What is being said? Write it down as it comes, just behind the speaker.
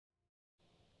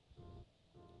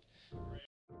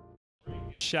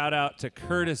Shout out to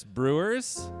Curtis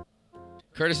Brewers.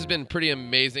 Curtis has been pretty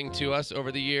amazing to us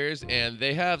over the years, and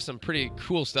they have some pretty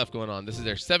cool stuff going on. This is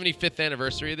their 75th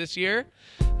anniversary this year.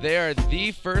 They are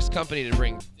the first company to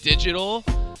bring digital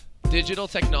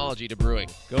technology to brewing.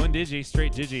 Going digi,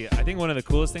 straight digi. I think one of the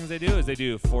coolest things they do is they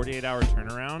do 48-hour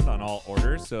turnaround on all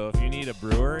orders. So if you need a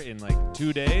brewer in like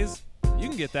 2 days, you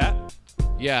can get that.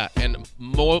 Yeah, and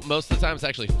most of the time it's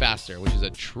actually faster, which is a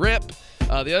trip.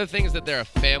 The other thing is that they're a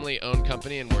family-owned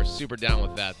company, and we're super down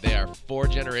with that. They are 4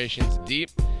 generations deep,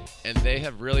 and they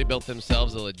have really built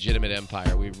themselves a legitimate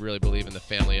empire. We really believe in the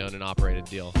family-owned and operated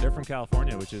deal. They're from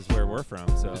California, which is where we're from.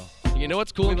 So you know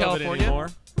what's cool in California?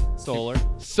 Solar.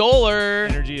 Solar.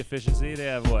 Energy efficiency. They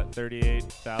have,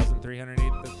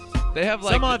 38,308? They have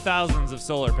some odd thousands of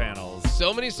solar panels.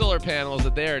 So many solar panels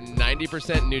that they are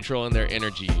 90% neutral in their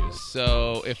energy use.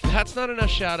 So if that's not enough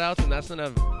shout-outs and that's not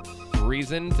enough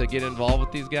reason to get involved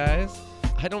with these guys,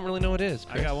 I don't really know what is,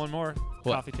 Chris. I got one more.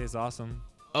 What? Coffee tastes awesome.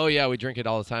 Oh, yeah, we drink it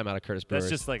all the time out of Curtis Brewers.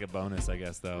 That's just like a bonus, I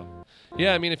guess, though.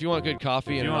 Yeah, I mean, if you want good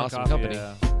coffee and an awesome company.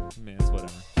 Yeah. I mean, it's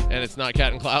whatever. And it's not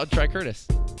Cat and Cloud, try Curtis.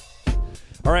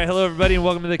 All right, hello, everybody, and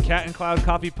welcome to the Cat and Cloud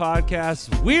Coffee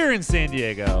Podcast. We're in San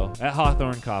Diego at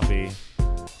Hawthorne Coffee.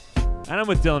 And I'm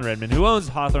with Dylan Redmond, who owns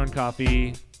Hawthorne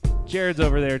Coffee. Jared's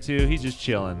over there, too. He's just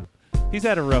chilling. He's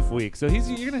had a rough week, so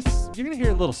you're gonna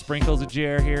hear little sprinkles of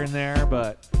Jared here and there,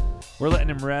 but we're letting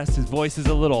him rest. His voice is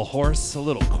a little hoarse, a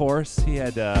little coarse. He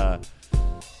had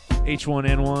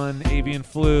H1N1, avian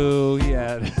flu. He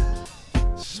had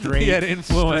Straight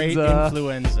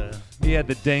influenza. He had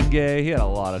the dengue. He had a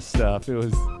lot of stuff.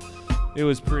 It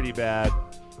was pretty bad.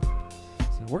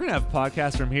 So we're gonna have a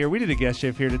podcast from here. We did a guest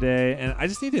shift here today, and I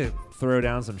just need to throw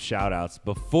down some shout outs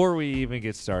before we even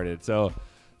get started. So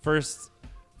first,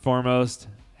 foremost,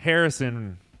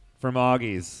 Harrison from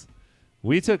Augie's.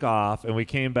 We took off and we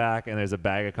came back, and there's a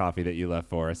bag of coffee that you left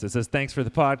for us. It says, "Thanks for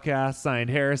the podcast, signed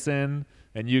Harrison."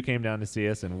 And you came down to see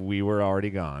us, and we were already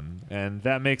gone. And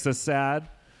that makes us sad.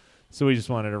 So we just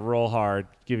wanted to roll hard,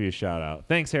 give you a shout out.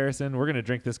 Thanks, Harrison. We're going to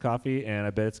drink this coffee, and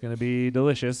I bet it's going to be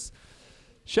delicious.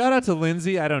 Shout out to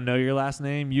Lindsay. I don't know your last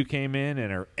name. You came in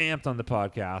and are amped on the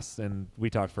podcast, and we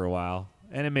talked for a while,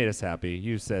 and it made us happy.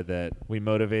 You said that we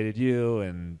motivated you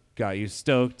and got you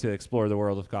stoked to explore the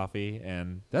world of coffee,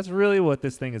 and that's really what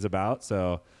this thing is about.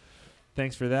 So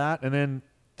thanks for that. And then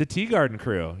the Tea Garden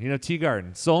crew. You know, Tea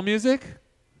Garden. Soul Music?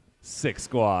 Sick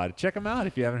squad. Check them out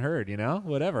if you haven't heard,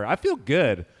 whatever. I feel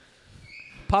good.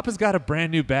 Papa's got a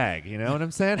brand new bag, you know what I'm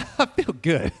saying? I feel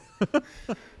good.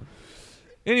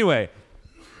 Anyway,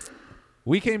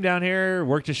 we came down here,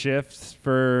 worked a shift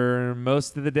for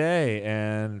most of the day,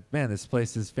 and man, this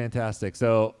place is fantastic.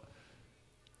 So,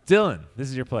 Dylan, this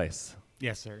is your place.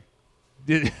 Yes, sir.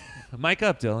 Mic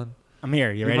up, Dylan. I'm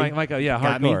here. You ready? Mic up. Yeah,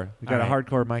 Got hardcore. me? We got a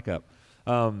hardcore mic up.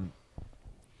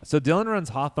 So Dylan runs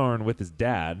Hawthorne with his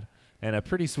dad and a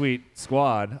pretty sweet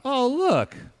squad. Oh,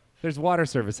 look. There's water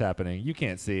service happening. You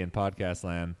can't see in podcast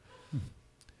land.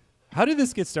 How did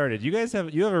this get started? You guys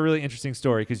have a really interesting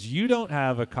story because you don't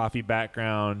have a coffee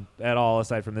background at all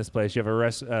aside from this place. You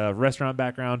have a restaurant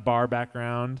background, bar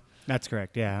background. That's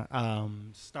correct, yeah.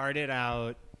 Started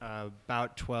out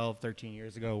about 12, 13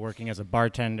 years ago working as a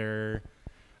bartender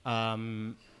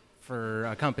for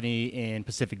a company in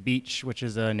Pacific Beach, which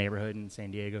is a neighborhood in San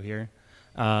Diego here.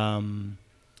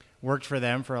 Worked for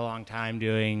them for a long time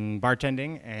doing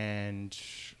bartending and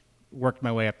worked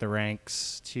my way up the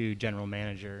ranks to general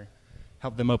manager.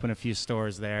 Helped them open a few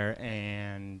stores there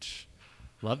and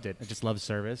loved it. I just love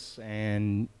service,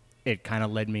 and it kind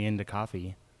of led me into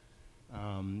coffee.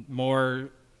 More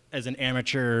as an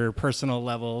amateur, personal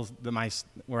level,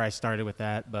 where I started with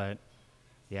that. But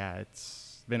yeah,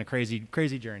 it's been a crazy,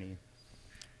 crazy journey.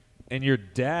 And your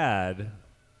dad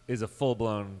is a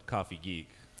full-blown coffee geek.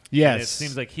 Yes. And it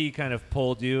seems like he kind of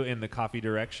pulled you in the coffee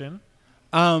direction.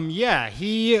 Yeah,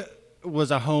 he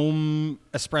was a home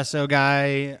espresso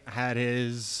guy, had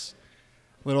his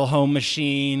little home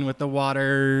machine with the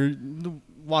water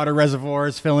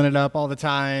reservoirs, filling it up all the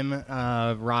time,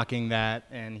 rocking that.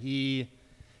 And he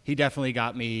definitely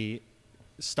got me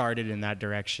started in that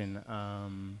direction.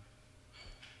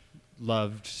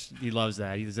 He loves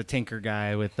that. He's a tinker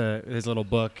guy with his little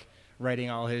book,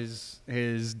 writing all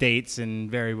his dates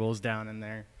and variables down in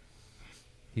there.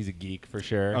 He's a geek for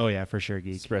sure. Oh yeah, for sure,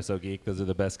 geek. Espresso geek. Those are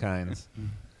the best kinds.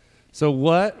 So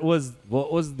what was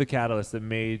the catalyst that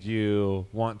made you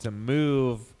want to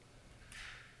move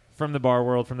from the bar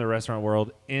world, from the restaurant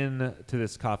world, into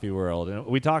this coffee world? And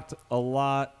we talked a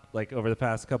lot over the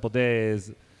past couple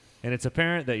days, and it's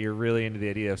apparent that you're really into the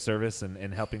idea of service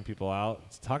and helping people out.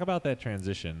 Let's talk about that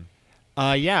transition.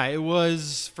 Yeah, it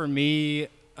was for me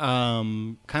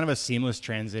kind of a seamless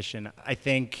transition. I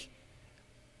think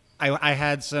I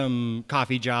had some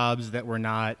coffee jobs that were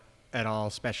not at all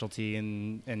specialty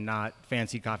and not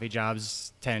fancy coffee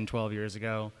jobs 10, 12 years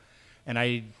ago. And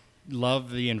I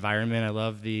love the environment. I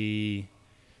love the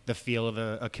feel of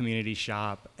a community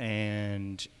shop.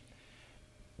 And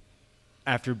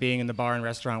after being in the bar and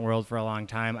restaurant world for a long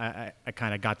time, I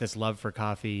kind of got this love for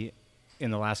coffee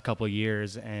in the last couple of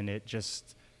years, and it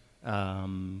just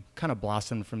kind of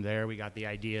blossomed from there. We got the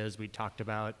ideas. We talked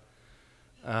about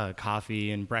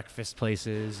coffee and breakfast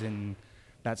places and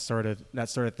that sort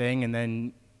of thing, and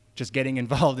then just getting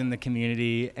involved in the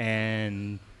community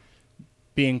and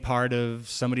being part of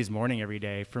somebody's morning every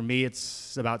day. For me,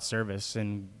 it's about service,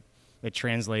 and it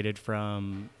translated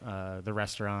from the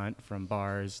restaurant, from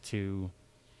bars to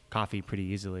coffee pretty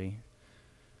easily.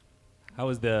 How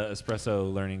was the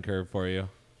espresso learning curve for you?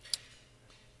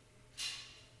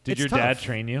 Did It's your tough. dad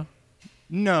train you?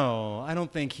 No, I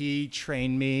don't think he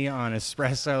trained me on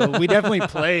espresso. We definitely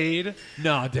played.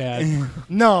 No, Dad.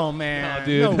 No, man. No,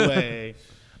 dude. No way.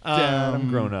 Dad, I'm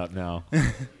grown up now.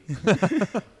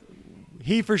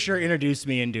 He for sure introduced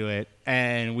me into it,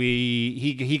 and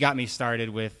he got me started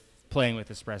with playing with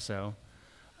espresso.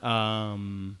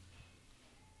 I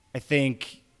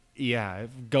think, yeah,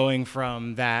 going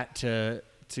from that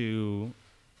to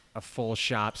a full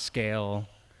shop scale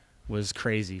was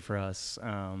crazy for us.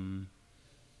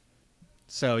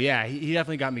 So yeah, he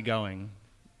definitely got me going.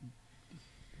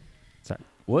 Sorry.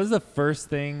 What was the first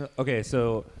thing? Okay,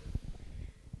 so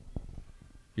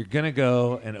you're going to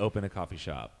go and open a coffee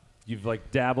shop. You've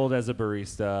like dabbled as a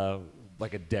barista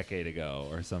like a decade ago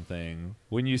or something.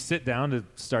 When you sit down to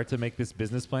start to make this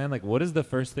business plan, like what is the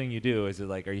first thing you do? Is it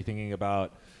like, are you thinking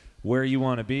about where you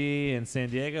want to be in San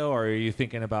Diego, or are you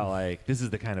thinking about like, this is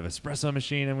the kind of espresso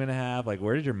machine I'm going to have? Like,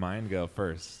 where did your mind go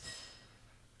first?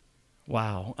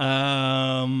 Wow.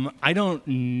 I don't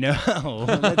know.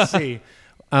 Let's see.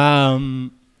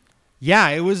 Yeah,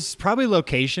 it was probably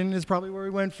location is probably where we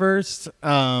went first.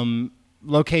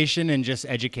 Location and just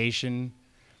education.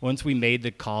 Once we made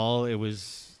the call, it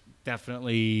was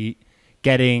definitely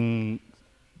getting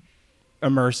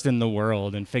immersed in the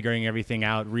world and figuring everything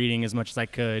out, reading as much as I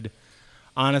could.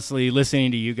 Honestly,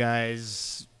 listening to you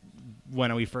guys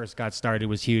when we first got started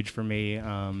was huge for me.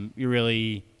 You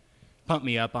really pumped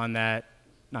me up on that.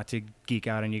 Not to geek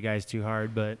out on you guys too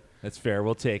hard, but That's fair.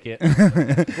 We'll take it.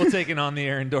 We'll take an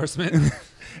on-the-air endorsement.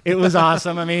 it was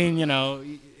awesome. I mean, you know,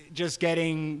 just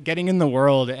getting in the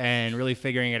world and really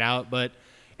figuring it out. But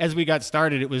as we got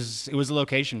started, it was a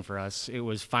location for us. It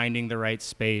was finding the right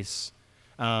space.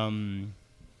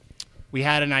 We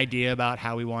had an idea about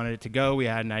how we wanted it to go. We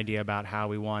had an idea about how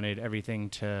we wanted everything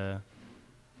to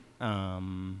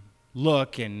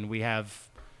look, and we have,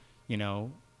 you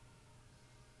know,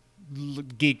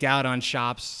 geeked out on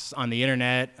shops on the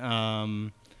internet.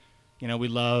 You know, we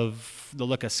love the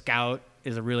look of Scout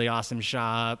is a really awesome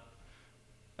shop.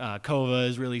 Kova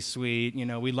is really sweet. You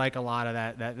know, we like a lot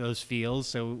of those feels.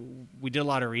 So we did a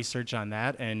lot of research on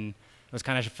that, and it was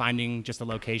kind of finding just a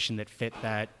location that fit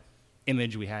that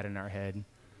image we had in our head.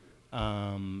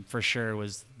 For sure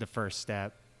was the first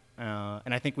step.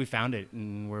 And I think we found it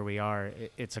in where we are.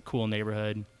 It's a cool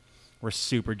neighborhood. We're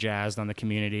super jazzed on the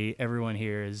community. Everyone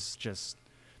here has just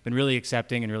been really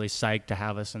accepting and really psyched to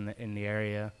have us in the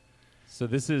area. So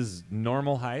this is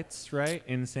Normal Heights, right,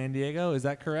 in San Diego? Is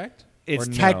that correct? It's Or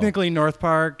no? technically North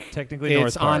Park. Technically North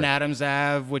It's Park. on Adams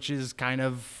Ave, which is kind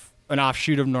of an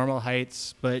offshoot of Normal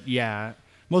Heights. But yeah,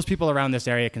 most people around this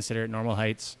area consider it Normal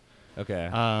Heights. Okay.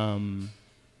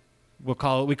 We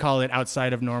call it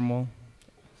outside of Normal.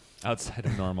 Outside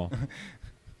of Normal.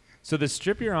 So the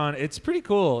strip you're on, it's pretty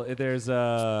cool. There's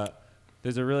a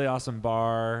really awesome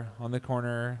bar on the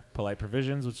corner, Polite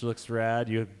Provisions, which looks rad.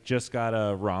 You just got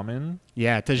a ramen.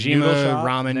 Yeah, Noodle Tajima shop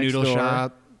Ramen next Noodle door.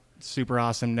 Shop. Super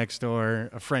awesome next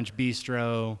door. A French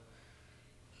bistro.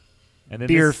 And then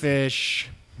Beerfish.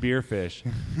 Beerfish.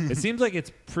 It seems like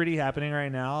it's pretty happening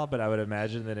right now, but I would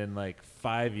imagine that in like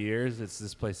 5 years,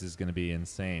 this place is going to be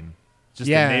insane. Just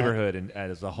Yeah. the neighborhood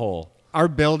as a whole. Our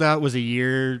build out was a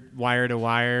year wire to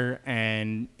wire,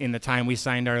 and in the time we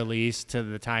signed our lease to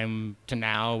the time to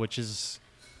now, which is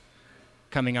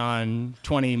coming on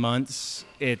 20 months,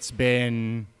 it's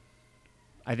been,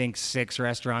 I think, 6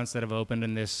 restaurants that have opened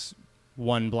in this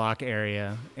one block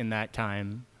area in that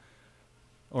time,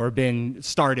 or been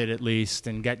started at least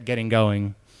and getting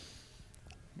going.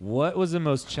 What was the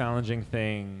most challenging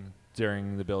thing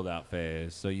during the build-out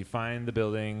phase? So you find the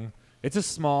building. It's a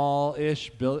small-ish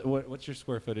build. What's your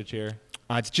square footage here?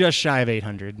 It's just shy of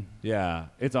 800. Yeah,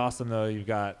 it's awesome though. You've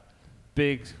got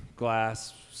big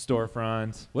glass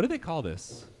storefront. What do they call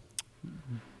this?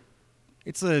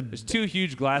 There's two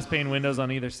huge glass pane windows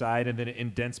on either side, and then it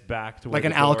indents back to where like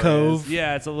an the door alcove. is.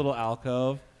 Yeah, it's a little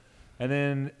alcove. And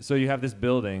then, so you have this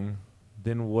building.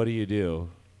 Then what do you do?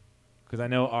 Because I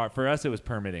know for us it was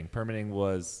permitting. Permitting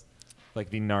was like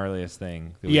the gnarliest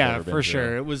thing. That we've ever been For through.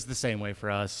 sure. It was the same way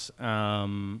for us.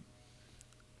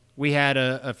 We had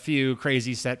a few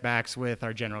crazy setbacks with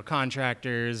our general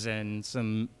contractors and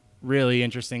some really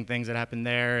interesting things that happened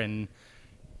there, and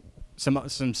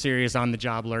some serious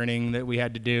on-the-job learning that we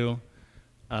had to do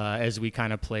as we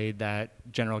kind of played that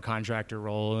general contractor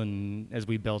role and as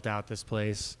we built out this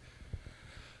place.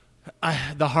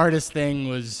 The hardest thing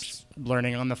was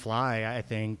learning on the fly, I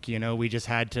think. We just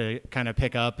had to kind of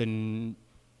pick up and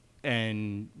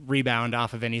rebound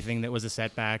off of anything that was a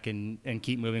setback and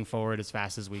keep moving forward as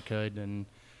fast as we could. And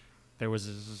there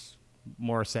was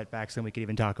more setbacks than we could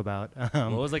even talk about.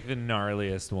 What was like the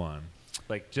gnarliest one?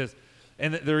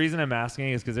 And the reason I'm asking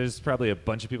is because there's probably a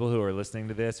bunch of people who are listening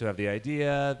to this who have the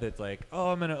idea that's like,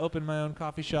 oh, I'm going to open my own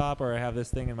coffee shop, or I have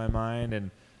this thing in my mind. And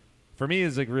for me,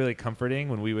 it's like really comforting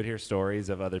when we would hear stories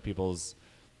of other people's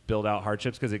build out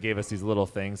hardships, because it gave us these little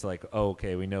things like, oh,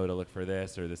 okay, we know to look for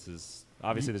this, or this is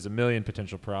obviously there's a million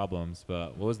potential problems.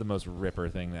 But what was the most ripper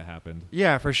thing that happened?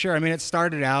 Yeah, for sure. I mean, it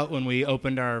started out when we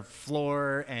opened our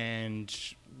floor, and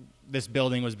this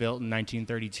building was built in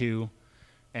 1932.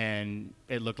 And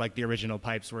it looked like the original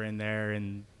pipes were in there,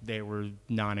 and they were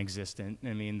non-existent.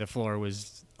 I mean, the floor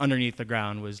was underneath the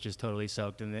ground was just totally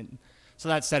soaked, and then so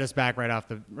that set us back right off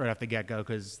the get-go,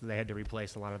 because they had to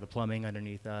replace a lot of the plumbing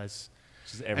underneath us.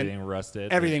 Just everything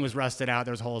rusted. Everything was rusted out.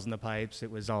 There was holes in the pipes.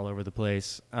 It was all over the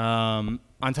place. On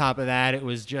top of that, it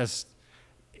was just,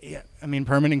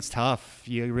 permitting's tough.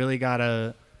 You really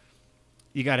gotta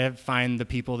find the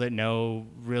people that know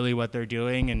really what they're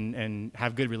doing and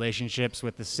have good relationships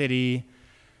with the city.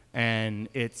 And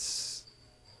it's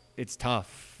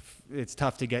tough. It's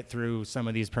tough to get through some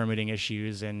of these permitting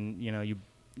issues. And,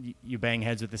 you bang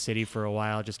heads with the city for a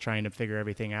while just trying to figure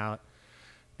everything out.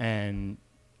 And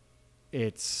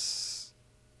it's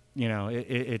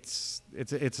a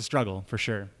struggle for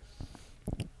sure.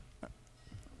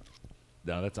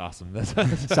 No, that's awesome.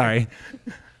 Sorry.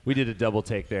 We did a double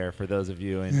take there for those of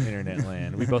you in internet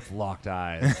land. We both locked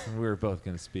eyes. We were both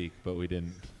going to speak, but we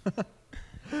didn't.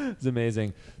 It's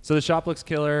amazing. So the shop looks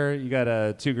killer. You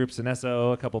got 2 groups in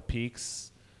SO, a couple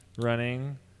peaks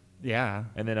running. Yeah.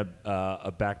 And then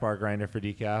a back bar grinder for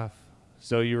decaf.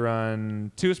 So you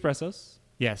run 2 espressos.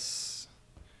 Yes.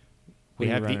 We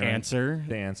have the Answer.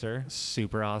 The Answer.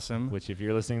 Super awesome. Which, if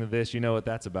you're listening to this, you know what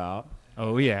that's about.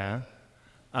 Oh, yeah.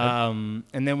 And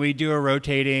then we do a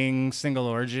rotating single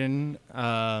origin.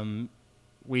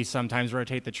 We sometimes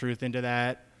rotate the Truth into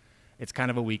that. It's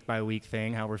kind of a week-by-week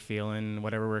thing, how we're feeling,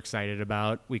 whatever we're excited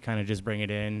about. We kind of just bring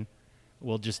it in.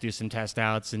 We'll just do some test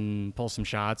outs and pull some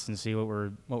shots and see what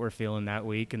we're feeling that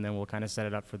week, and then we'll kind of set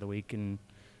it up for the week and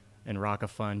rock a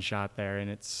fun shot there. And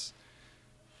it's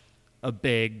a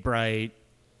big, bright,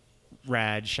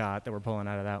 rad shot that we're pulling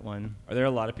out of that one. Are there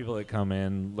a lot of people that come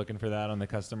in looking for that on the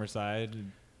customer side?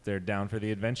 They're down for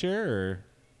the adventure, or?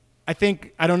 I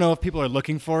don't know if people are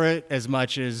looking for it as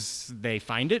much as they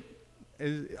find it,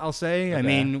 I'll say. Okay. I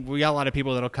mean, we got a lot of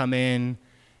people that'll come in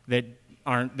that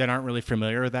aren't really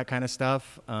familiar with that kind of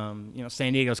stuff.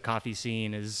 San Diego's coffee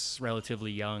scene is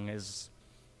relatively young, as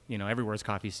everywhere's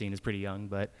coffee scene is pretty young,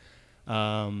 but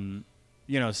San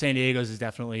Diego's is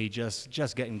definitely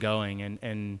just getting going,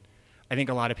 and I think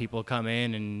a lot of people come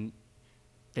in and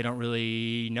they don't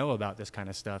really know about this kind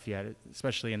of stuff yet,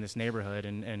 especially in this neighborhood,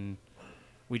 and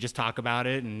we just talk about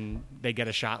it, and they get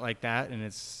a shot like that, and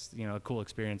it's a cool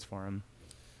experience for them.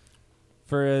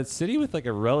 For a city with like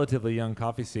a relatively young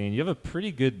coffee scene, you have a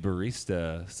pretty good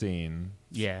barista scene.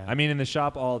 Yeah. I mean, in the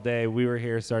shop all day, we were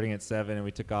here starting at 7, and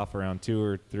we took off around 2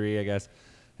 or 3, I guess,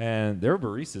 and there were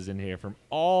baristas in here from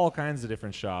all kinds of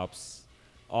different shops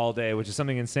all day, which is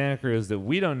something in Santa Cruz that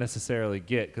we don't necessarily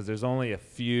get, because there's only a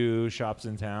few shops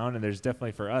in town, and there's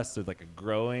definitely, for us, there's like a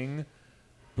growing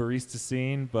barista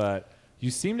scene, but you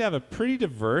seem to have a pretty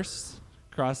diverse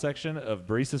cross-section of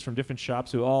baristas from different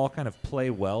shops who all kind of play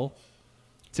well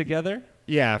together.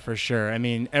 Yeah, for sure. I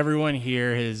mean, everyone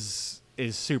here is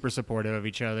super supportive of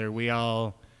each other. We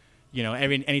all,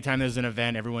 anytime there's an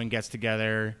event, everyone gets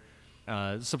together,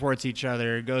 supports each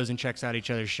other, goes and checks out each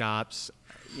other's shops.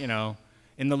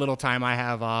 In the little time I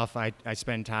have off, I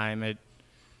spend time at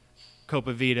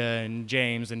Copa Vita and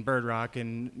James and Bird Rock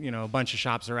and, a bunch of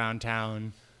shops around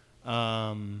town.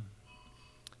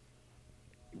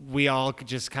 We all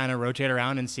just kind of rotate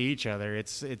around and see each other.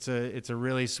 It's a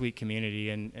really sweet community,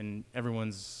 and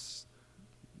everyone's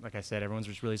like I said, everyone's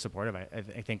just really supportive. I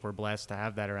think we're blessed to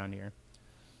have that around here.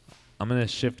 I'm going to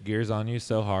shift gears on you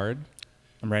so hard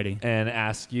I'm ready. and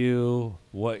ask you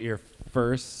what your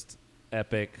first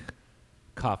epic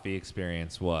coffee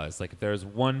experience was. Like, if there's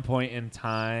one point in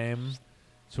time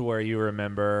to where you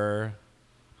remember,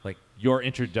 like, your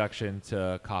introduction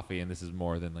to coffee, and this is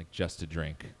more than, like, just a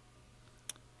drink.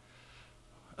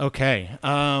 Okay.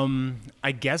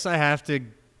 I guess I have to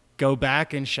go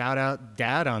back and shout out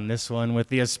Dad on this one with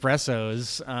the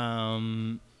espressos.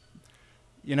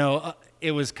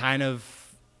 It was kind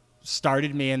of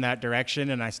started me in that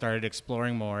direction, and I started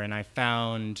exploring more, and I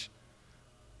found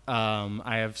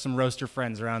I have some roaster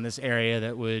friends around this area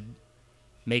that would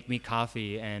make me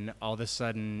coffee, and all of a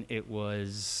sudden it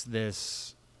was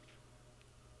this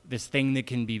thing that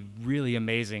can be really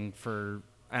amazing for.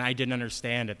 And I didn't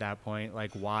understand at that point,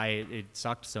 like, why it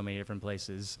sucked so many different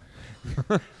places.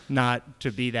 Not to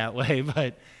be that way,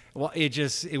 but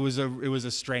it was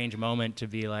a strange moment to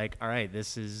be like, all right,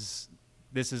 this is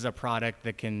a product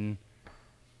that can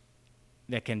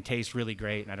taste really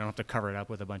great, and I don't have to cover it up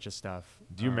with a bunch of stuff.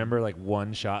 Do you remember, like,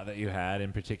 one shot that you had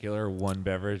in particular, one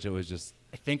beverage? It was just...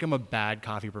 I think I'm a bad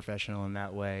coffee professional in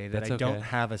that way, that That's I don't okay.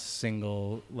 have a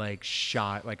single, like,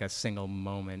 shot, like a single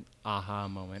moment, aha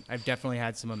moment. I've definitely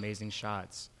had some amazing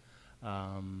shots.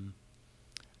 I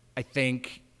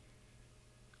think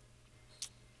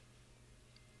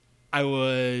I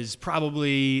was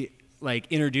probably, like,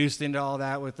 introduced into all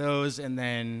that with those, and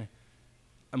then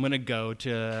I'm going to go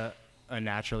to a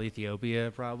natural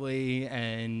Ethiopia probably,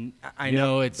 and I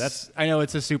know it's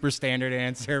a super standard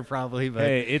answer probably, but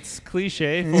Hey, it's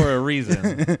cliche for a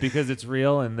reason because it's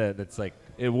real and that it's like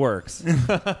it works.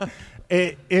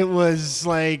 it was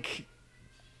like,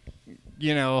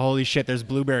 holy shit, there's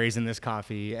blueberries in this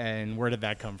coffee, and where did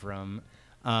that come from?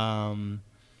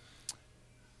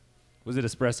 Was it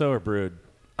espresso or brewed?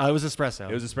 It was espresso.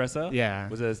 It was espresso? Yeah.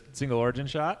 Was it a single origin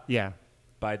shot? Yeah.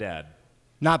 By Dad.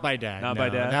 Not by Dad. Not no. by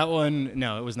Dad? That one,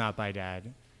 no, it was not by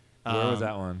Dad. Where was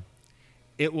that one?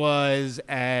 It was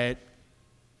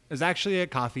actually a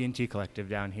coffee and tea collective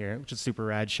down here, which is a super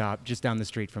rad shop just down the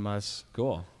street from us,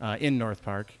 Cool. in North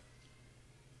Park.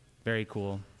 Very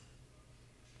cool.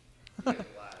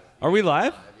 Are we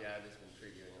live? Yeah, I've just been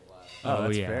previewing it live. Oh,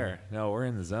 that's yeah. fair. No, we're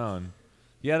in the zone.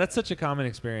 Yeah, that's such a common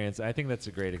experience. I think that's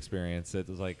a great experience. It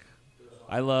was like,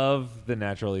 I love the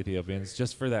natural Ethiopians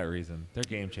just for that reason. They're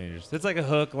game changers. It's like a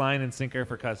hook, line, and sinker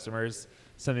for customers,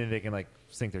 something they can, like,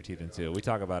 sink their teeth into. We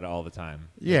talk about it all the time.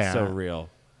 Yeah. It's so real.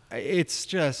 It's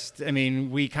just, I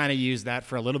mean, we kind of used that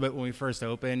for a little bit when we first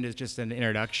opened as just an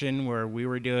introduction where we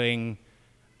were doing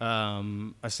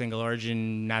a single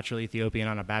origin natural Ethiopian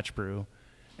on a batch brew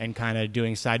and kind of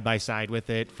doing side by side with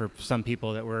it for some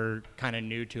people that were kind of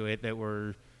new to it, that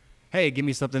were, hey, give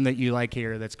me something that you like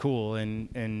here that's cool,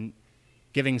 and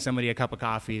giving somebody a cup of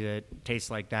coffee that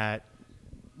tastes like that,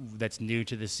 that's new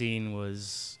to the scene, it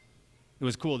was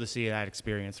cool to see that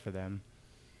experience for them.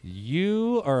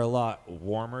 You are a lot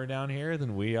warmer down here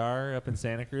than we are up in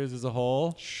Santa Cruz as a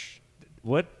whole.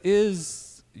 What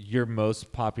is your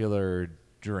most popular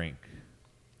drink?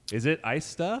 Is it ice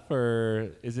stuff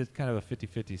or is it kind of a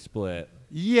 50-50 split?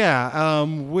 Yeah,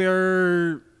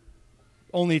 we're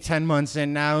only 10 months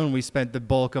in now, and we spent the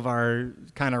bulk of our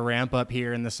kind of ramp up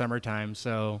here in the summertime.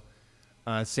 So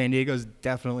San Diego's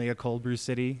definitely a cold brew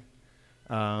city.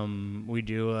 We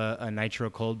do a nitro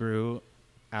cold brew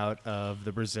out of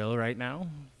the Brazil right now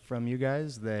from you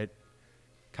guys that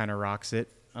kind of rocks it.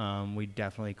 We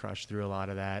definitely crush through a lot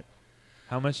of that.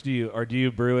 How much do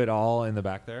you brew it all in the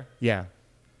back there? Yeah.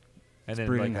 And then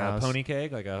brewed like in-house. a pony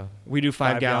keg, like a We do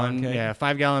 5 gallon, keg? yeah,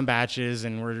 5 gallon batches,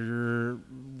 and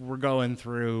we're going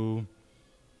through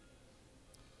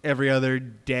every other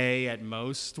day at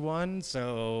most one.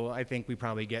 So I think we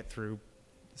probably get through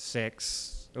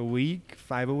 6 a week,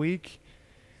 5 a week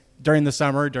during the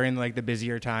summer, during like the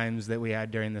busier times that we had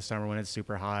during the summer when it's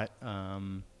super hot.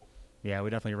 Yeah,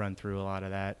 we definitely run through a lot of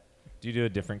that. Do you do a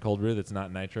different cold brew that's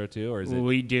not nitro too, or is it?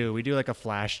 We do like a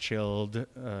flash chilled,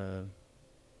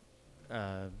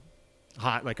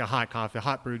 hot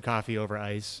brewed coffee over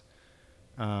ice.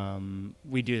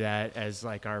 We do that as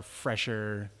like our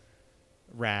fresher,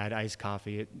 rad iced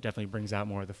coffee. It definitely brings out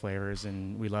more of the flavors,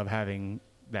 and we love having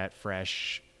that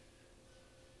fresh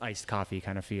iced coffee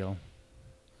kind of feel.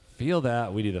 Feel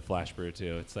that we do the flash brew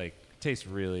too. It's like tastes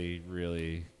really,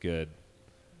 really good.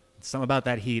 Something about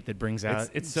that heat that brings out.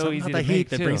 It's so something easy about to that heat make,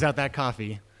 that too. brings out that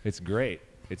coffee. It's great.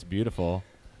 It's beautiful.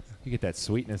 You get that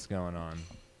sweetness going on.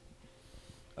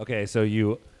 Okay, so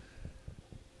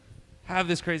have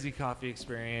this crazy coffee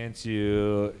experience.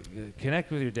 You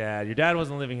connect with your dad. Your dad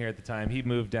wasn't living here at the time. He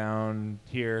moved down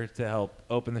here to help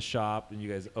open the shop, and you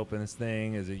guys open this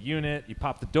thing as a unit. You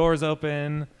pop the doors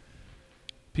open.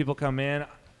 People come in.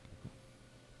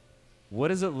 What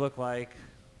does it look like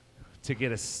to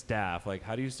get a staff? Like,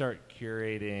 how do you start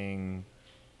curating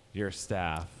your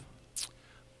staff?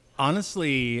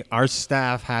 Honestly, our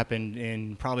staff happened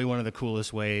in probably one of the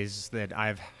coolest ways that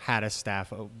I've had a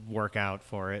staff work out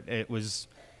for it. It was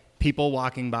people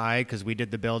walking by because we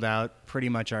did the build out pretty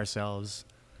much ourselves.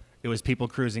 It was people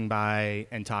cruising by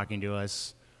and talking to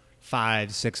us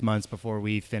 5-6 months before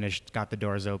we finished, got the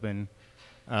doors open,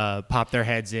 pop their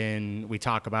heads in. We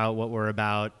talk about what we're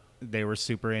about. They were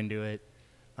super into it.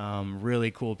 Really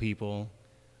cool people.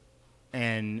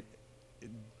 And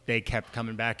they kept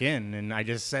coming back in, and I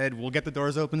just said, we'll get the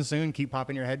doors open soon, keep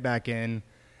popping your head back in,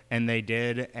 and they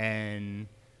did. And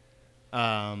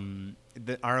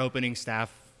our opening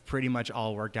staff pretty much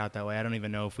all worked out that way. I don't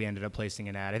even know if we ended up placing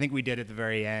an ad. I think we did at the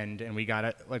very end, and we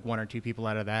got like 1 or 2 people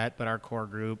out of that, but our core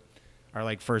group, our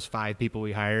like first 5 people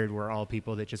we hired, were all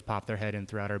people that just popped their head in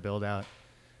throughout our build out,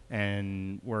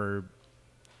 and were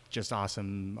just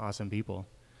awesome people.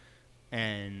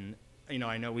 And you know,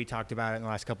 I know we talked about it in the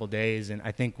last couple of days, and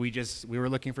I think we were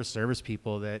looking for service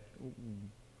people that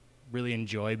really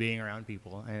enjoy being around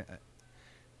people,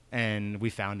 and we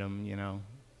found them, you know.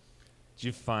 Did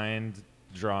you find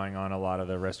drawing on a lot of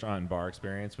the restaurant and bar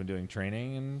experience when doing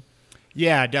training? And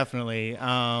yeah, definitely.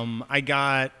 I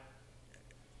got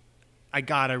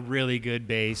a really good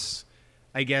base.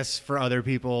 I guess for other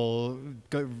people,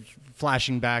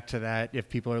 flashing back to that, if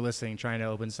people are listening, trying to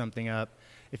open something up,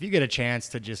 if you get a chance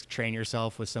to just train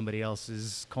yourself with somebody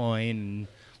else's coin and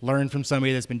learn from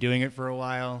somebody that's been doing it for a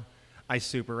while, I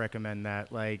super recommend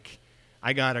that. Like,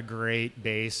 I got a great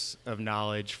base of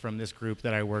knowledge from this group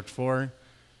that I worked for,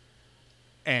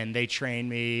 and they trained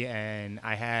me, and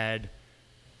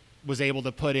was able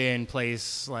to put in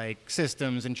place like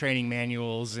systems and training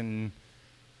manuals and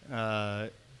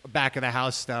back of the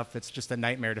house stuff that's just a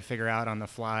nightmare to figure out on the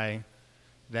fly,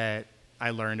 that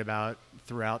I learned about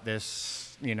throughout this,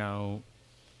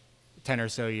 10 or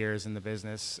so years in the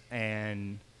business.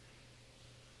 And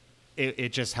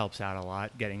it just helps out a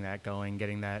lot, getting that going,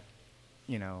 getting that,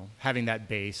 having that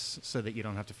base so that you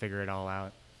don't have to figure it all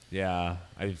out. Yeah.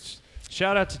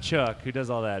 Shout out to Chuck, who does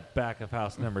all that back of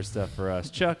house number stuff for us.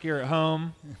 Chuck, you're at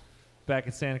home back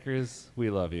in Santa Cruz.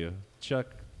 We love you. Chuck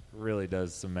really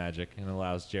does some magic and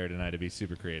allows Jared and I to be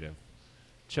super creative.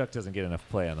 Chuck doesn't get enough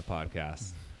play on the podcast.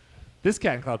 This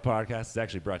Cat and Cloud podcast is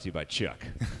actually brought to you by Chuck.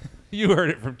 You heard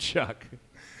it from Chuck.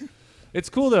 It's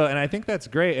cool, though, and I think that's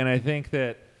great, and I think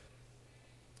that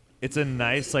it's a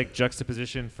nice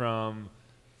juxtaposition from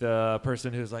the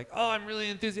person who's like, oh, I'm really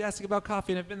enthusiastic about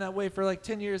coffee, and I've been that way for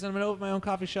 10 years, and I'm going to open my own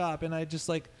coffee shop, and I just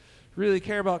really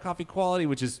care about coffee quality,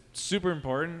 which is super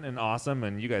important and awesome,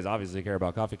 and you guys obviously care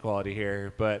about coffee quality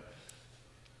here, but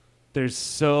there's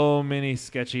so many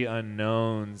sketchy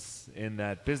unknowns in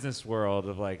that business world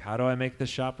of how do I make the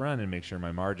shop run and make sure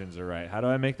my margins are right? How do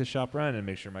I make the shop run and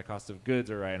make sure my cost of goods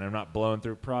are right and I'm not blowing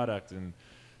through product and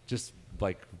just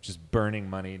burning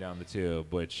money down the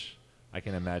tube, which I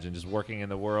can imagine just working in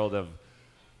the world of,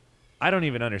 I don't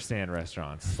even understand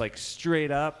restaurants.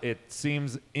 Straight up, it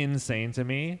seems insane to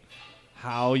me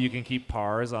how you can keep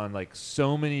pars on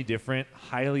so many different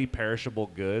highly perishable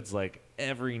goods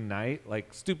every night,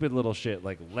 stupid little shit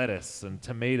like lettuce and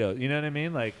tomatoes. You know what I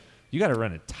mean? You got to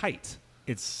run it tight.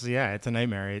 It's a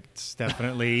nightmare. It's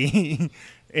definitely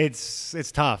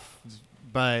it's tough,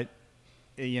 but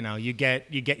you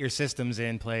get your systems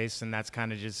in place, and that's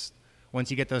kind of just, once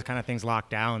you get those kind of things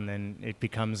locked down, then it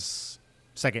becomes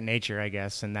second nature, I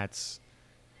guess. And it's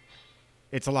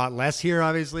a lot less here,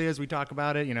 obviously, as we talk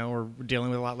about it. We're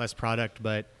dealing with a lot less product,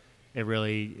 but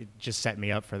it just set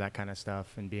me up for that kind of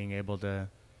stuff and being able to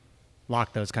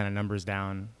lock those kind of numbers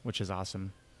down, which is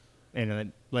awesome. And it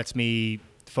lets me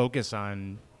focus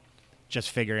on just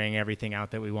figuring everything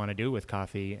out that we want to do with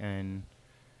coffee. And,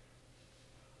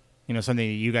 something that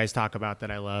you guys talk about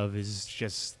that I love is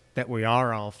just that we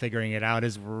are all figuring it out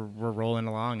as we're rolling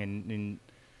along. And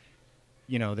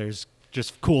there's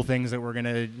just cool things that we're going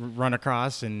to run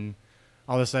across, and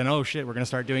all of a sudden, oh shit, we're going to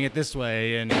start doing it this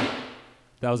way. And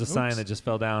that was a sign that just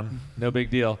fell down. No big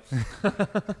deal.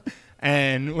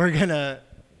 And we're gonna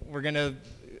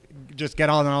just get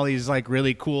on all these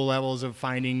really cool levels of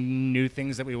finding new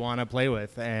things that we want to play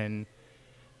with. And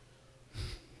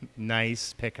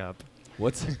nice pickup.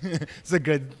 It's a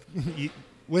good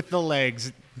with the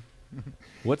legs.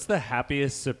 What's the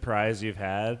happiest surprise you've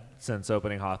had since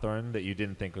opening Hawthorne that you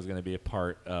didn't think was going to be a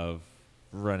part of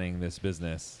running this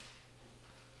business?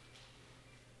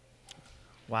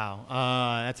 Wow,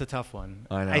 that's a tough one.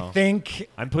 I know. I think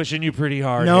I'm pushing you pretty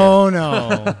hard. no.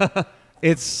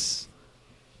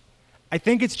 I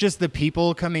think it's just the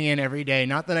people coming in every day.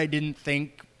 Not that I didn't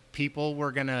think people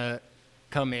were gonna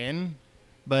come in,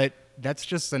 but that's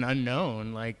just an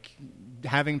unknown. Like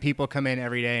having people come in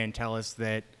every day and tell us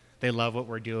that they love what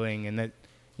we're doing and that,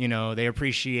 you know, they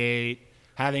appreciate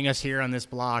having us here on this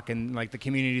block, and like the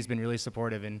community's been really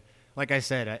supportive. And like I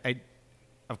said, I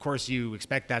of course you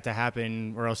expect that to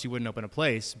happen or else you wouldn't open a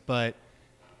place, but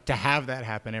to have that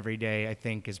happen every day, I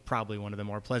think is probably one of the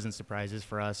more pleasant surprises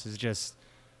for us, is just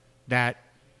that,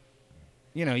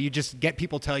 you know, you just get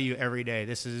people tell you every day,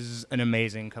 this is an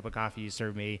amazing cup of coffee you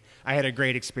served me. I had a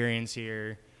great experience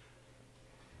here.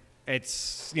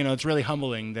 It's, you know, it's really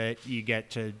humbling that you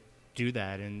get to do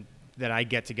that, and that I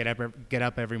get to get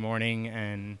up every morning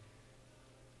and,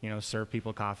 you know, serve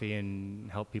people coffee and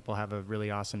help people have a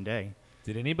really awesome day.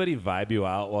 Did anybody vibe you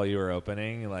out while you were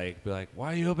opening? Like, be like,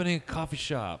 why are you opening a coffee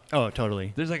shop? Oh,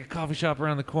 totally. There's like a coffee shop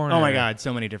around the corner. Oh my God,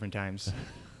 so many different times.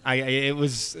 There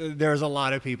was a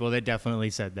lot of people that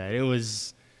definitely said that.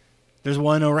 There's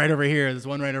one right over here. There's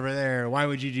one right over there. Why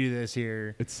would you do this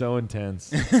here? It's so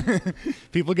intense.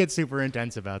 People get super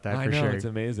intense about that. I for know, sure. it's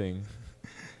amazing.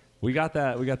 We got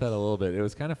that a little bit. It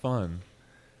was kind of fun.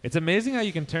 It's amazing how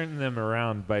you can turn them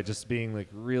around by just being like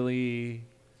really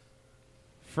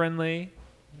friendly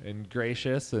and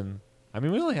gracious. And I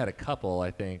mean, we only had a couple,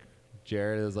 I think.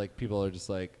 Jared is like, people are just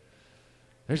like,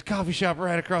 there's a coffee shop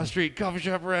right across the street, coffee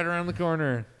shop right around the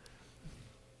corner.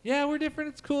 Yeah, we're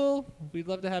different. It's cool. We'd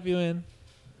love to have you in.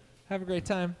 Have a great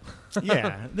time.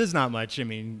 Yeah, there's not much. I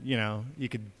mean, you know,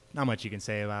 not much you can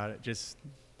say about it. Just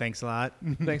thanks a lot.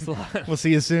 Thanks a lot. We'll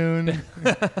see you soon.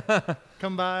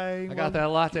 Come by. I got that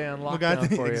latte on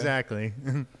lockdown for you. Exactly.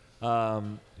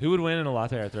 Who would win in a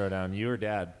latte art throwdown, you or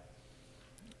Dad?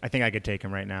 I think I could take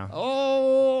him right now.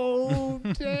 Oh,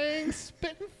 dang,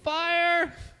 spitting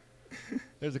fire.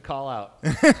 There's a call out.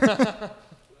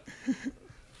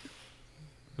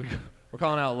 We're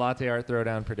calling out latte art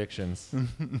throwdown predictions.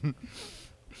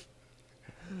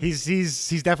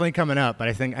 He's definitely coming up, but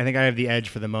I think I have the edge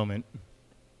for the moment.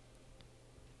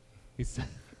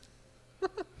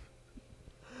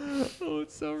 Oh,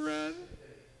 it's so rad.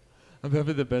 I'm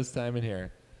having the best time in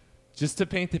here. Just to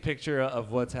paint the picture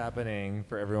of what's happening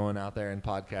for everyone out there in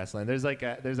podcast land,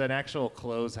 there's an actual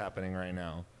close happening right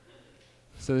now.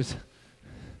 So there's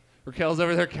Raquel's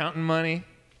over there counting money,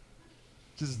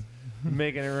 just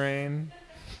making it rain.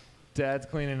 Dad's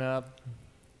cleaning up.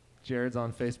 Jared's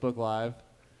on Facebook Live.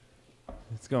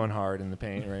 It's going hard in the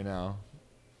paint right now.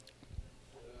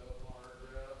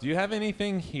 Do you have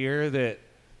anything here that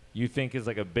you think is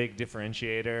like a big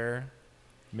differentiator,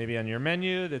 maybe on your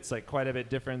menu, that's like quite a bit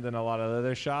different than a lot of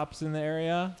other shops in the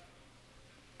area?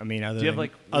 I mean,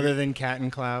 other than Cat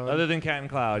and Cloud? Other than Cat and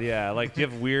Cloud, yeah. Like, do you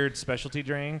have weird specialty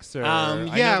drinks? Or yeah, I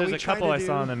know there's we a couple try I to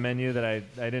saw do- on the menu that I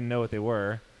didn't know what they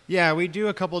were. Yeah, we do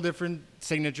a couple different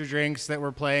signature drinks that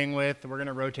we're playing with. We're going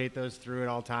to rotate those through at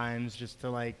all times just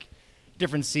to, like,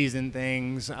 different season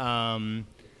things.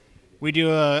 We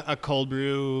do a cold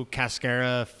brew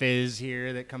Cascara Fizz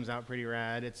here that comes out pretty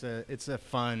rad. It's a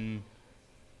fun,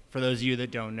 for those of you that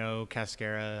don't know,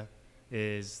 Cascara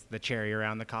is the cherry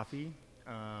around the coffee.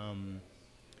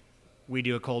 We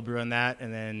do a cold brew on that,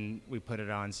 and then we put it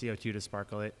on CO2 to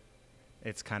sparkle it.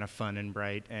 It's kind of fun and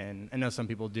bright, and I know some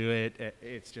people do it.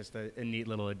 It's just a neat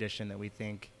little addition that we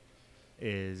think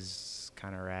is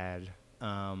kind of rad.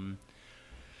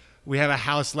 We have a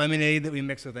house lemonade that we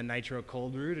mix with a nitro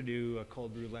cold brew to do a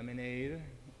cold brew lemonade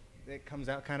that comes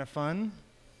out kind of fun.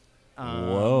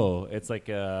 Whoa. It's like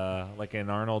an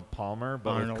Arnold Palmer, but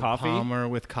Arnold with coffee? Palmer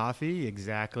with coffee,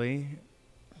 exactly.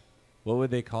 What would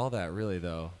they call that, really,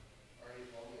 though?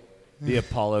 The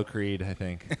Apollo Creed, I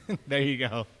think. There you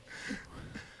go.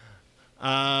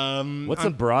 What's a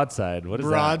broadside? What is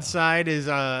broadside is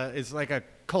it's like a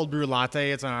cold brew latte.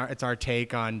 It's our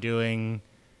take on doing,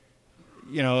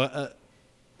 you know,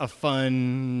 a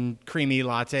fun creamy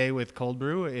latte with cold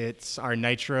brew. It's our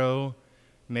nitro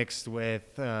mixed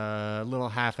with a little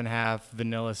half and half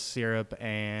vanilla syrup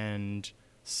and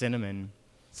cinnamon.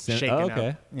 Shaken okay.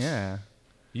 up. Yeah.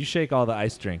 You shake all the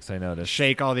ice drinks, I noticed.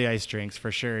 Shake all the ice drinks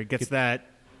for sure. It gets that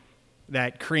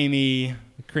creamy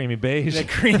beige. That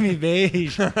creamy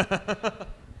beige. I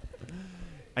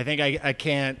think I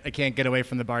can't get away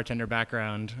from the bartender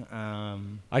background.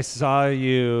 I saw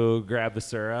you grab the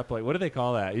syrup. Like, what do they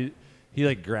call that? He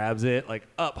like grabs it like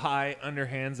up high,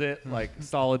 underhands it, like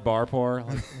solid bar pour,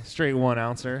 like straight 1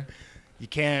 ouncer. You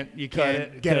can't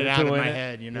cut get it to out of win my it.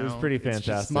 head. You know, It was pretty It's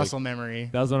fantastic. just muscle memory.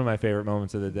 That was one of my favorite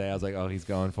moments of the day. I was like, oh, he's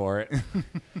going for it.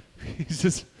 He's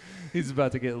just He's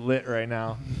about to get lit right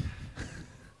now.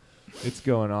 It's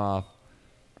going off.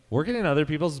 Working in other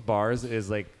people's bars is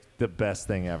like the best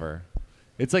thing ever.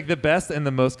 It's like the best and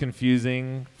the most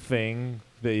confusing thing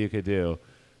that you could do.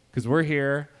 Because we're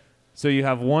here, so you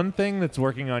have one thing that's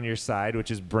working on your side,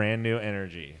 which is brand new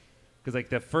energy. Because like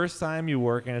the first time you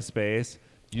work in a space,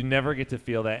 you never get to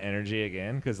feel that energy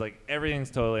again because like everything's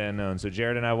totally unknown. So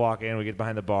Jared and I walk in, we get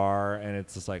behind the bar, and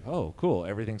it's just like, oh, cool,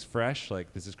 everything's fresh.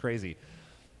 Like this is crazy.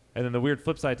 And then the weird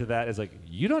flip side to that is like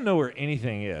you don't know where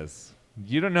anything is.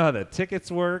 You don't know how the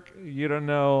tickets work. You don't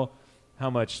know how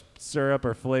much syrup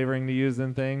or flavoring to use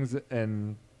in things,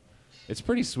 and it's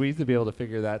pretty sweet to be able to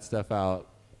figure that stuff out.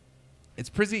 It's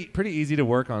pretty easy to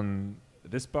work on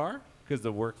this bar because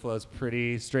the workflow is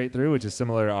pretty straight through, which is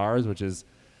similar to ours, which is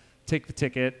take the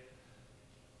ticket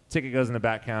goes in the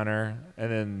back counter,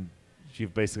 and then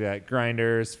you've basically got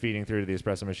grinders feeding through to the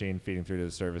espresso machine, feeding through to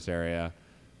the service area,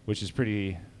 which is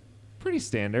pretty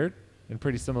standard and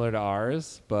pretty similar to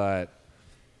ours. But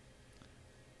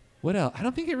what else? I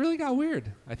don't think it really got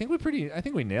weird. I think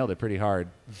we nailed it pretty hard.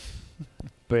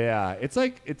 But yeah, it's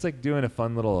like doing a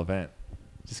fun little event.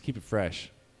 Just keep it fresh.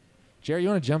 Jerry, you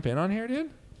want to jump in on here, dude?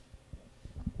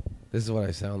 This is what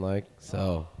I sound like,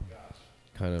 so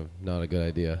kind of not a good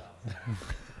idea.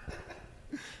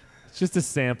 It's just a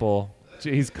sample.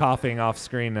 He's coughing off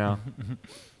screen now.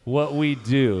 What we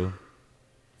do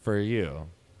for you.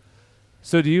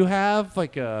 So do you have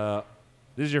like this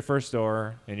is your first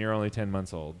store and you're only 10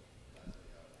 months old.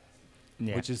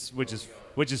 Yeah. Which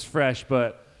is fresh,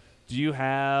 but do you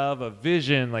have a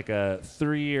vision, like a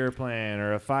 3-year plan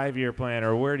or a 5-year plan,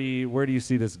 or where do you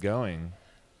see this going?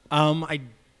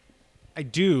 I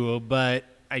do, but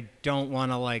I don't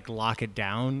want to like lock it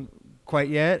down quite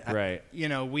yet. Right.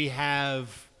 We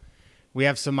have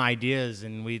some ideas,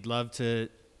 and we'd love to,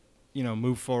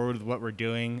 move forward with what we're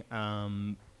doing.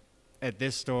 At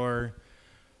this store,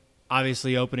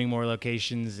 obviously opening more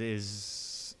locations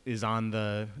is on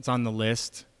the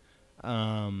list.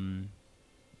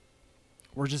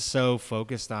 We're just so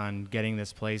focused on getting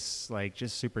this place like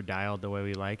just super dialed the way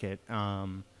we like it.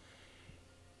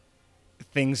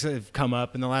 Things have come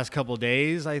up in the last couple of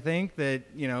days, I think,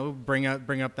 that bring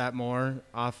up that more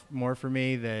for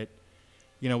me, that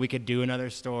we could do another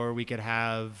store, we could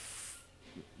have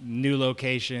new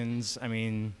locations. I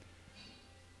mean,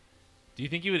 do you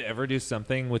think you would ever do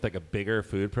something with like a bigger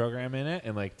food program in it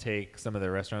and like take some of the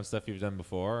restaurant stuff you've done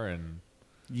before? And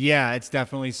yeah, it's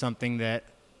definitely something that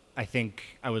I think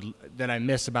I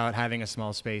miss about having a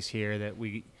small space here, that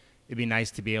it'd be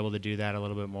nice to be able to do that a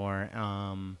little bit more.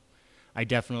 I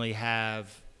definitely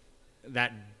have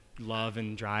that love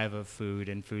and drive of food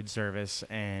and food service,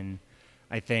 and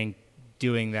I think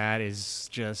doing that is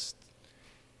just,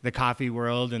 the coffee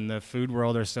world and the food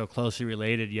world are so closely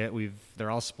related, yet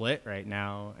they're all split right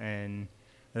now, and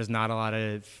there's not a lot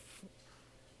of,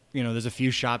 there's a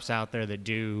few shops out there that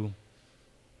do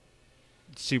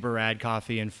super rad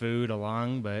coffee and food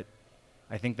along, but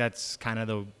I think that's kind of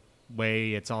the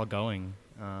way it's all going.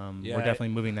 We're definitely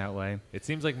moving that way. It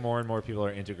seems like more and more people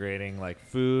are integrating like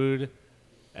food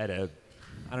at I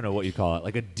don't know what you call it,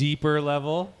 like a deeper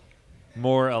level,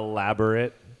 more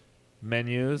elaborate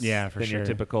menus than your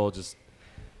typical just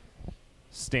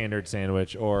standard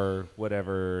sandwich or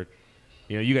whatever.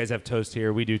 You guys have toast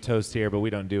here. We do toast here, but we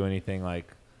don't do anything like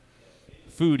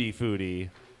foodie.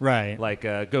 Right. Like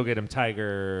Go Get 'Em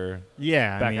Tiger.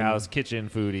 Yeah. Backhouse Kitchen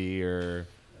foodie, or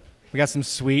we got some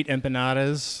sweet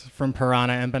empanadas from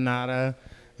Piranha Empanada.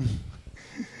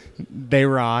 They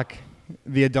rock.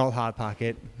 The adult Hot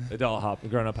Pocket.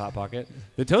 Grown-up Hot Pocket.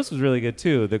 The toast was really good,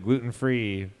 too. The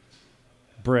gluten-free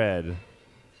bread,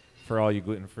 for all you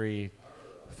gluten-free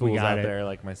fools out there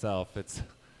like myself.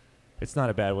 It's not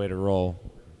a bad way to roll.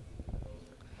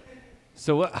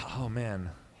 So what? Oh, man.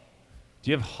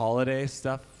 Do you have holiday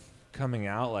stuff coming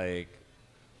out? Like,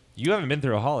 you haven't been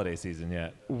through a holiday season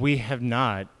yet. We have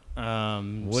not.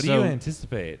 What do you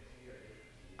anticipate?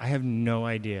 I have no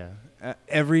idea.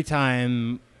 Every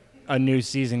time a new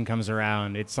season comes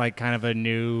around, it's like kind of a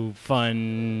new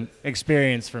fun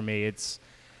experience for me. It's,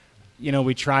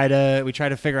 we try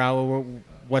to figure out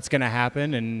what's going to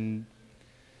happen, and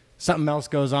something else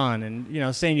goes on.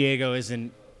 And San Diego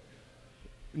isn't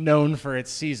known for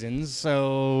its seasons,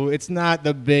 so it's not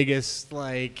the biggest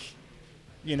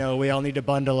we all need to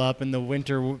bundle up in the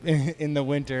winter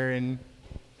and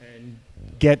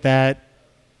get that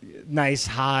nice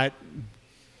hot,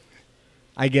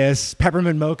 I guess,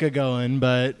 peppermint mocha going,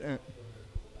 but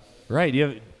right. Do you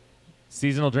have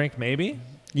seasonal drink maybe?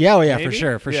 Yeah, maybe?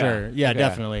 for sure. Yeah, okay.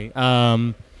 Definitely.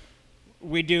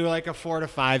 We do like a 4 to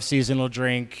 5 seasonal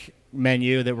drink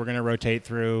menu that we're going to rotate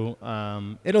through.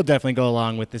 It'll definitely go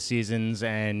along with the seasons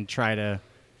and try to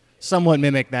somewhat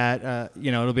mimic that.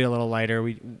 It'll be a little lighter.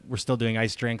 We're still doing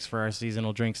ice drinks for our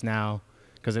seasonal drinks now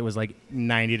because it was like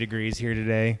 90 degrees here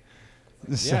today.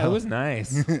 Yeah, it was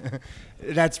nice.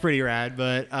 That's pretty rad,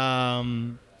 but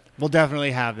we'll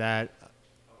definitely have that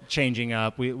changing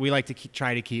up. We like to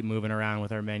try to keep moving around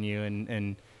with our menu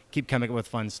and keep coming up with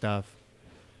fun stuff.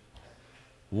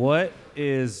 What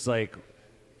is like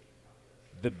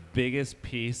the biggest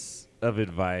piece of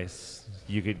advice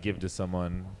you could give to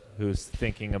someone who's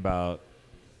thinking about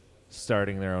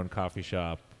starting their own coffee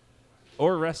shop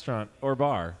or restaurant or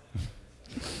bar?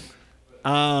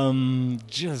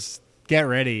 Just get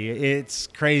ready. It's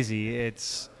crazy.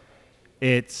 It's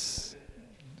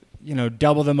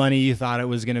double the money you thought it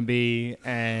was going to be,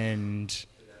 and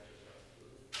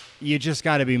you just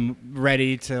got to be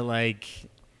ready to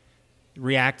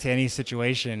react to any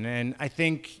situation. And I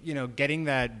think, getting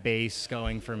that base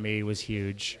going for me was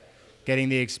huge. Getting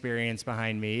the experience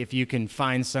behind me. If you can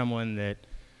find someone that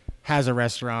has a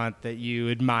restaurant that you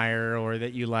admire or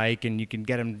that you like, and you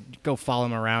can go follow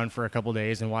them around for a couple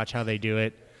days and watch how they do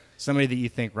it. Somebody that you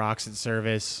think rocks at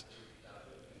service,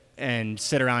 and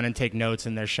sit around and take notes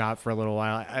in their shop for a little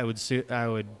while. I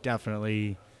would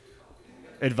definitely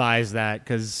advise that,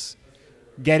 because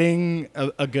getting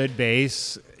a good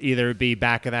base, either be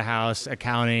back of the house,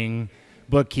 accounting,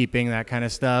 bookkeeping, that kind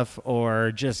of stuff,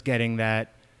 or just getting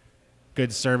that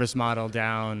good service model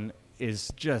down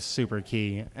is just super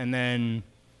key. And then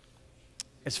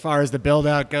as far as the build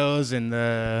out goes and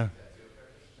the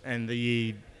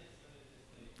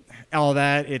all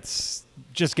that, it's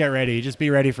just get ready. Just be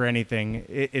ready for anything.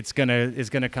 It's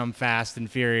gonna come fast and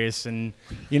furious, and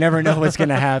you never know what's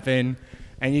gonna happen.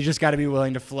 And you just got to be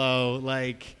willing to flow.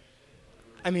 I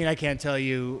can't tell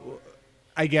you.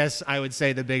 I guess I would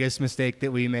say the biggest mistake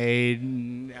that we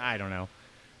made, I don't know.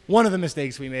 One of the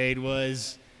mistakes we made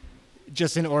was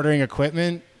just in ordering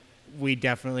equipment. We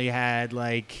definitely had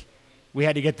we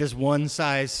had to get this one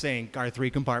size sink, our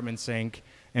 3-compartment sink,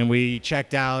 and we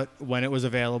checked out when it was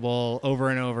available over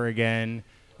and over again,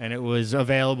 and it was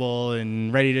available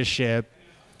and ready to ship,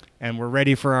 and we're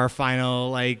ready for our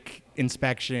final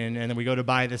inspection, and then we go to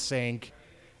buy the sink,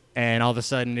 and all of a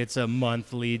sudden it's a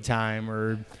month lead time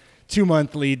or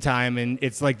 2-month lead time, and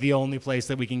it's the only place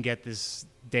that we can get this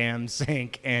damn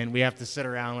sink, and we have to sit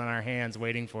around on our hands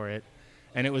waiting for it.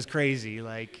 And it was crazy.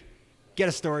 Get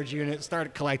a storage unit,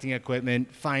 start collecting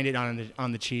equipment, find it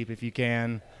on the cheap if you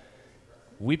can.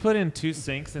 We put in 2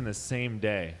 sinks in the same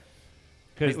day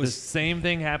because the same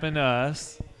thing happened to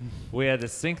us. We had the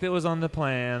sink that was on the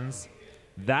plans.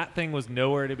 That thing was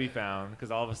nowhere to be found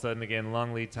because all of a sudden, again,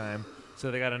 long lead time.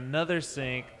 So they got another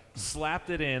sink, slapped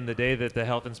it in the day that the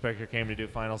health inspector came to do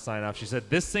final sign-off. She said,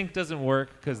 this sink doesn't work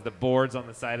because the boards on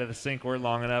the side of the sink weren't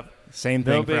long enough. Same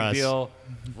thing for us. No big deal.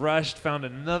 Rushed, found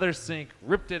another sink,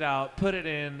 ripped it out, put it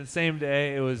in the same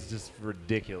day. It was just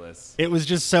ridiculous. It was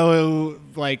just so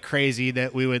crazy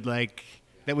that we would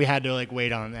that we had to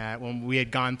wait on that when we had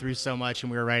gone through so much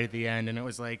and we were right at the end. And it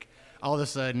was all of a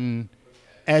sudden,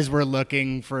 as we're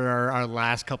looking for our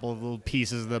last couple of little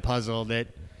pieces of the puzzle, that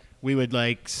we would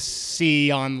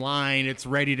see online, it's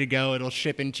ready to go, it'll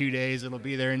ship in 2 days, it'll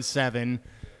be there in 7,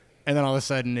 and then all of a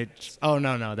sudden it's, oh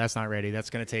no, that's not ready, that's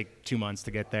going to take 2 months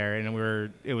to get there,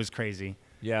 and it was crazy.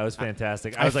 Yeah, it was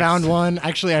fantastic. I found one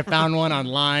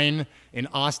online in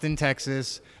Austin,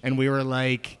 Texas, and we were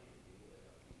I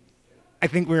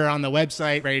think we were on the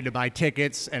website ready to buy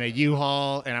tickets and a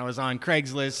U-Haul, and I was on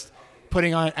Craigslist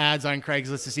putting on ads on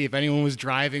Craigslist to see if anyone was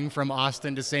driving from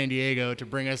Austin to San Diego to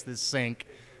bring us this sink.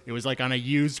 It was on a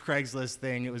used Craigslist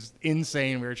thing. It was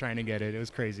insane. We were trying to get it. It was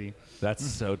crazy. That's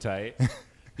so tight.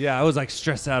 Yeah, I was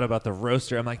stressed out about the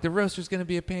roaster. I'm the roaster's going to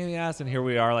be a pain in the ass. And here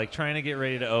we are trying to get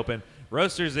ready to open.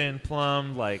 Roaster's in,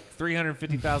 plumbed,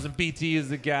 350,000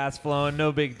 BTUs of gas flowing,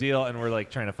 no big deal. And we're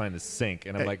trying to find a sink.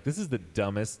 And I'm this is the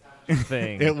dumbest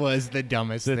thing. It was the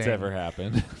dumbest that's thing ever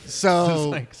happened.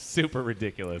 So it's super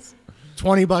ridiculous.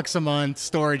 $20 a month,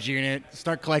 storage unit,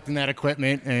 start collecting that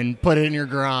equipment and put it in your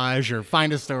garage, or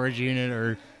find a storage unit,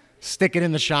 or stick it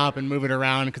in the shop and move it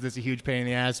around because it's a huge pain in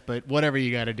the ass. But whatever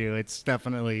you got to do, it's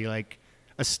definitely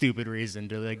a stupid reason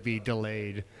to be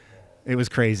delayed. It was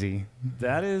crazy.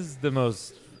 That is the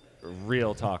most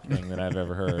real talk thing that I've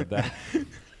ever heard.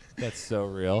 That's so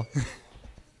real.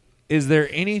 Is there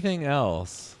anything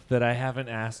else that I haven't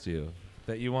asked you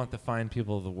that you want the fine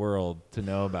people of the world to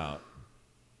know about?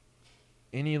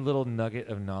 Any little nugget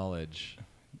of knowledge?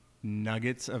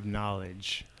 Nuggets of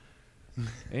knowledge.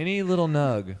 Any little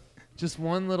nug. Just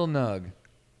one little nug.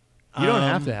 You don't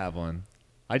have to have one.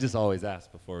 I just always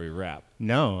ask before we wrap.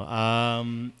 No,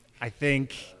 I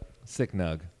think Sick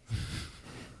nug.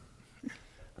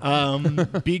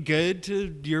 be good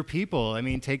to your people. I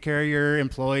mean, take care of your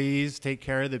employees, take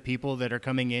care of the people that are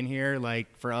coming in here.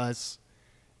 Like for us,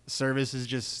 service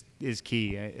is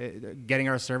key. Getting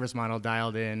our service model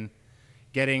dialed in,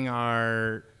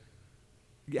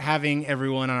 having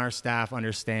everyone on our staff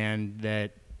understand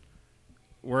that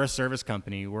we're a service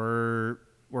company. We're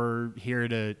here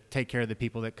to take care of the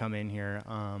people that come in here.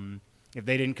 If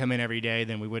they didn't come in every day,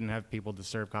 then we wouldn't have people to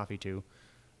serve coffee to.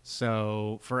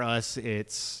 So for us,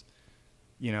 it's,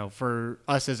 for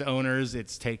us as owners,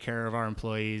 it's take care of our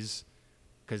employees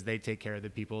because they take care of the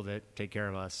people that take care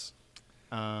of us.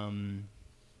 I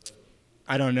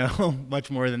don't know much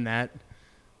more than that.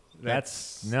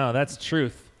 That's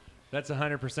truth. That's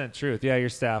 100% truth. Yeah, your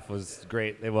staff was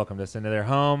great. They welcomed us into their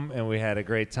home, and we had a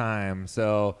great time.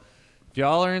 So if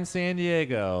y'all are in San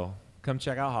Diego, come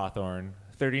check out Hawthorne,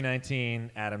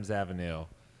 3019 Adams Avenue.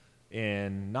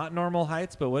 In not Normal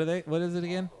Heights, but what is it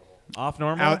again? Off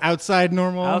Normal? Outside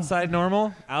Normal? Outside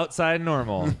Normal? Outside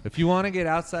Normal. If you want to get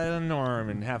outside of the norm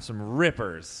and have some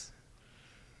rippers,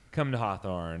 come to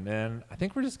Hawthorne. And I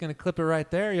think we're just going to clip it right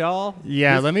there, y'all.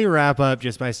 Yeah, let me wrap up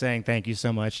just by saying thank you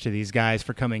so much to these guys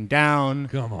for coming down.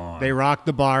 Come on. They rocked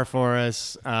the bar for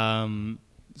us.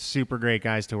 Super great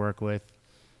guys to work with.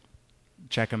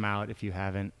 Check them out if you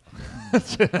haven't.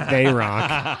 They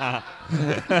rock.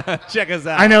 Check us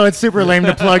out. I know it's super lame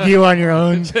to plug you on your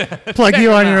own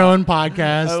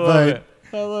podcast,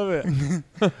 I love it.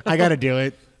 I got to do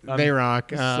it. They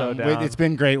rock. So down. It's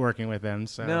been great working with them.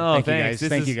 So No, thanks.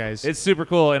 Thank you guys. It's super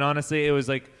cool. And honestly, it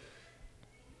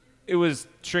was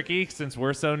tricky since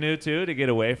we're so new too to get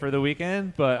away for the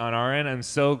weekend. But on our end, I'm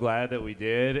so glad that we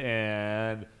did.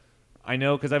 And I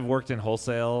know because I've worked in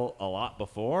wholesale a lot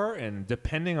before, and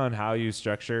depending on how you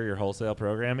structure your wholesale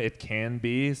program, it can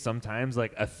be sometimes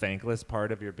like a thankless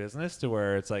part of your business to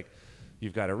where it's like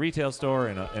you've got a retail store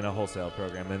and a wholesale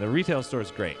program. And the retail store is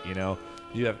great.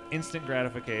 You have instant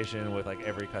gratification with like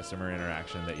every customer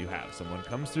interaction that you have. Someone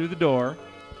comes through the door,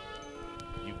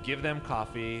 you give them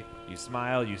coffee, you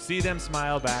smile, you see them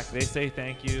smile back, they say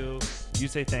thank you, you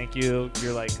say thank you,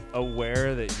 you're like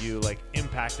aware that you like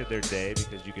impacted their day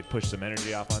because you could push some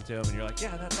energy off onto them, and you're like,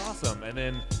 yeah, that's awesome. And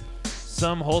then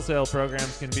some wholesale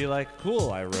programs can be like,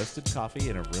 cool, I roasted coffee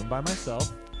in a room by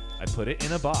myself, I put it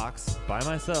in a box by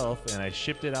myself, and I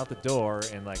shipped it out the door,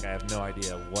 and like I have no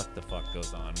idea what the fuck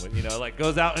goes on with, like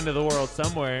goes out into the world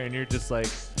somewhere, and you're just like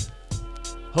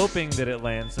hoping that it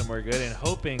lands somewhere good and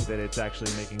hoping that it's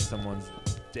actually making someone's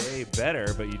day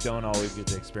better, but you don't always get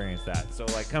to experience that. So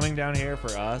like coming down here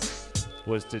for us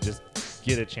was to just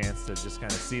get a chance to just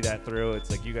kind of see that through. It's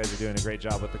like you guys are doing a great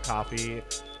job with the coffee,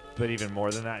 but even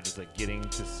more than that, just like getting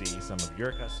to see some of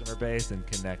your customer base and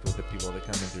connect with the people that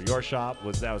come in through your shop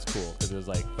that was cool because it was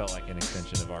like felt like an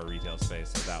extension of our retail space.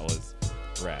 So that was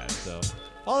rad. So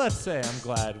all that to say, I'm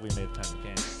glad we made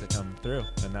time to come through,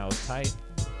 and that was tight.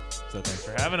 So thanks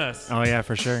for having us. Oh, yeah,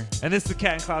 for sure. And this is the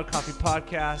Cat and Cloud Coffee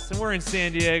Podcast, and we're in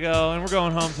San Diego, and we're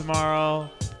going home tomorrow.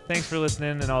 Thanks for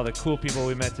listening and all the cool people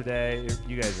we met today.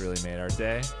 You guys really made our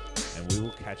day, and we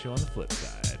will catch you on the flip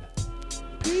side.